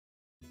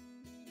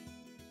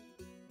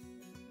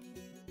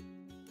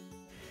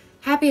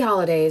Happy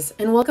holidays,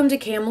 and welcome to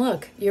Cam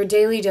Look, your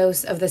daily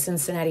dose of the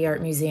Cincinnati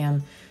Art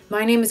Museum.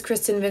 My name is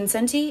Kristen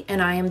Vincenty,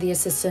 and I am the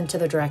assistant to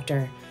the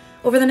director.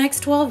 Over the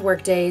next 12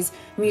 workdays,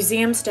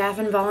 museum staff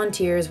and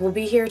volunteers will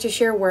be here to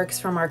share works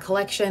from our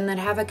collection that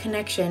have a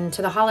connection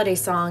to the holiday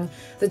song,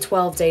 The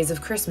 12 Days of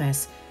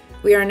Christmas.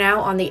 We are now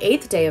on the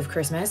 8th day of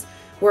Christmas,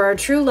 where our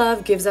true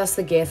love gives us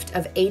the gift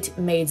of 8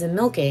 Maids in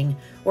Milking,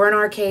 or in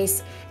our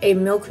case, a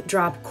Milk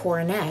Drop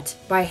Coronet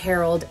by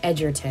Harold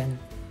Edgerton.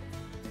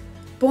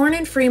 Born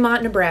in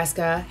Fremont,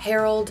 Nebraska,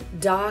 Harold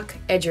 "Doc"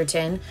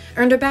 Edgerton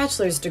earned a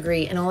bachelor's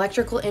degree in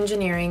electrical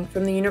engineering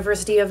from the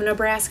University of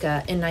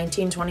Nebraska in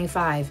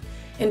 1925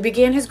 and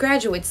began his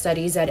graduate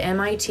studies at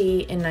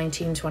MIT in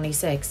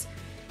 1926.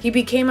 He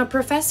became a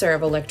professor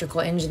of electrical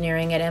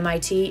engineering at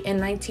MIT in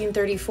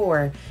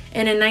 1934,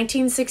 and in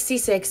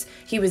 1966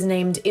 he was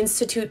named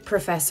Institute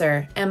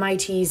Professor,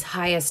 MIT's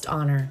highest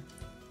honor.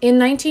 In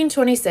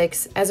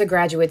 1926, as a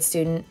graduate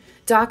student,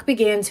 Doc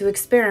began to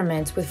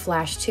experiment with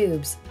flash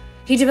tubes.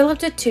 He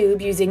developed a tube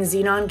using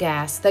xenon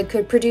gas that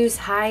could produce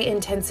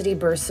high-intensity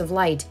bursts of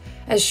light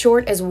as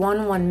short as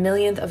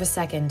 1/1,000,000th of a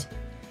second.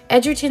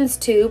 Edgerton's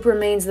tube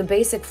remains the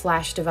basic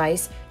flash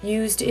device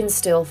used in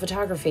still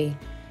photography.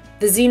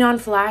 The xenon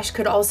flash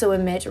could also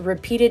emit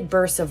repeated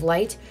bursts of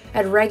light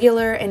at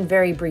regular and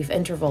very brief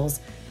intervals,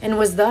 and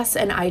was thus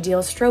an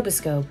ideal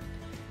stroboscope.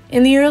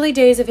 In the early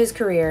days of his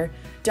career,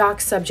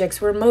 Doc's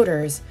subjects were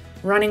motors,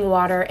 running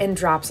water and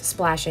drops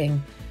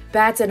splashing,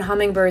 bats and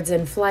hummingbirds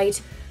in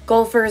flight,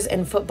 golfers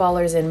and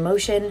footballers in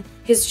motion,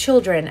 his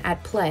children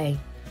at play.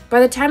 By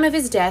the time of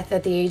his death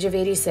at the age of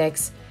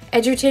 86,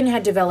 Edgerton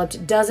had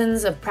developed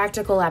dozens of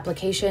practical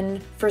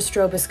applications for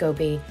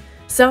stroboscopy,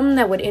 some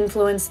that would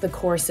influence the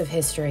course of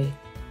history.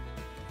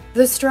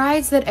 The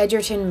strides that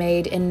Edgerton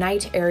made in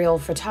night aerial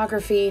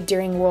photography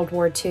during World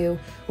War II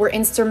were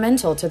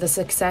instrumental to the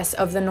success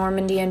of the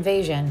Normandy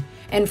invasion,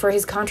 and for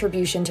his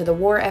contribution to the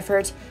war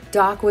effort,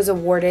 Doc was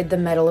awarded the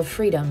Medal of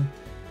Freedom.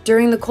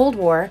 During the Cold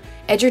War,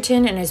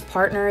 Edgerton and his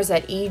partners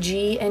at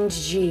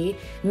EG&G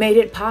made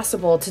it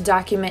possible to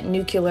document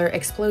nuclear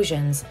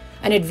explosions,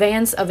 an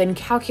advance of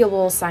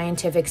incalculable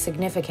scientific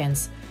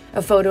significance.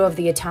 A photo of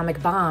the atomic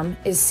bomb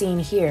is seen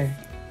here.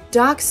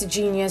 Doc's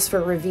genius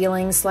for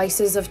revealing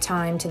slices of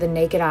time to the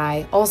naked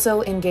eye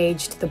also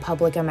engaged the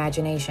public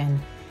imagination.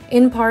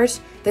 In part,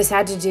 this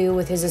had to do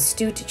with his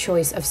astute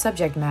choice of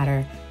subject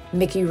matter: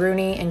 Mickey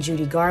Rooney and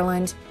Judy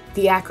Garland,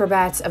 the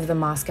acrobats of the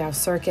Moscow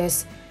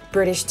Circus,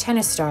 British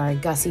tennis star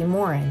Gussie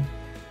Moran.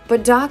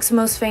 But Doc's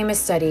most famous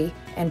study,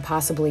 and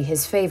possibly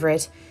his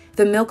favorite,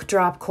 the Milk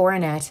Drop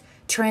Coronet,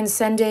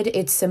 transcended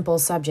its simple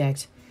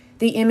subject.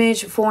 The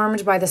image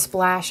formed by the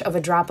splash of a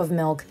drop of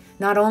milk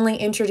not only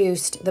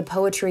introduced the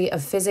poetry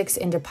of physics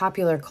into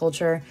popular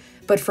culture,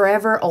 but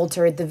forever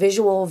altered the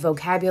visual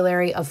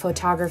vocabulary of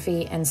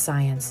photography and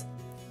science.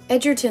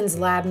 Edgerton's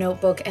lab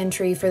notebook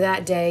entry for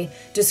that day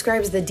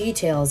describes the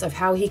details of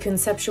how he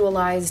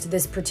conceptualized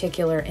this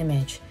particular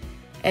image.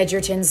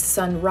 Edgerton's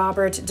son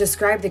Robert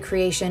described the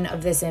creation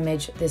of this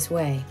image this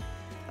way.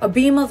 A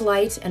beam of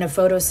light and a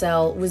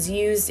photocell was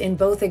used in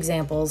both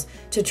examples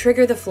to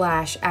trigger the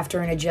flash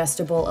after an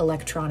adjustable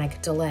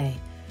electronic delay.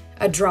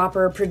 A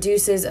dropper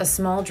produces a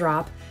small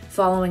drop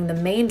following the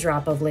main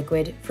drop of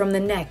liquid from the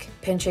neck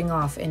pinching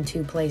off in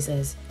 2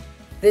 places.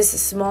 This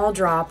small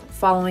drop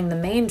following the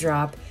main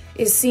drop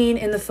is seen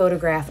in the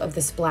photograph of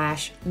the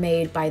splash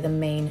made by the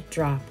main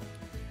drop.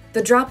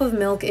 The drop of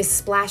milk is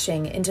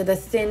splashing into the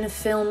thin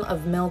film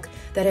of milk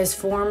that has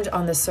formed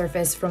on the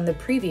surface from the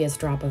previous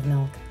drop of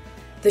milk.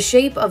 The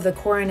shape of the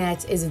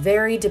coronet is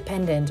very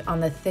dependent on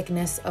the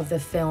thickness of the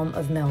film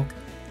of milk,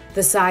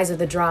 the size of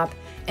the drop,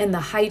 and the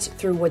height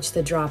through which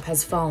the drop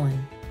has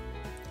fallen.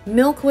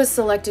 Milk was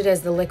selected as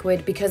the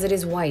liquid because it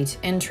is white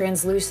and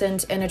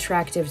translucent and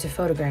attractive to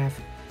photograph.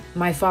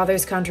 My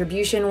father's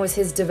contribution was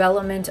his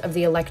development of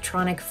the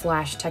electronic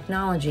flash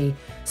technology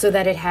so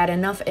that it had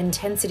enough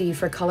intensity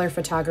for color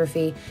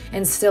photography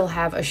and still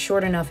have a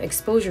short enough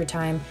exposure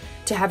time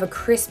to have a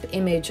crisp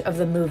image of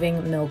the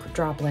moving milk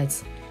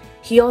droplets.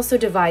 He also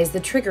devised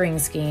the triggering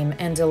scheme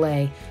and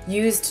delay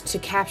used to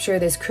capture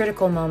this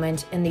critical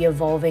moment in the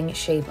evolving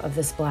shape of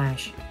the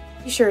splash.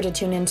 Be sure to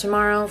tune in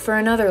tomorrow for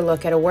another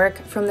look at a work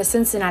from the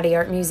Cincinnati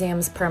Art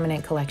Museum's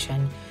permanent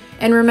collection.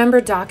 And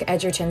remember Doc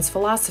Edgerton's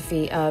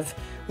philosophy of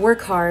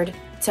work hard,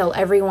 tell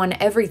everyone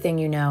everything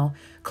you know,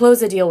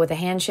 close a deal with a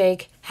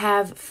handshake,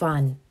 have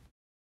fun.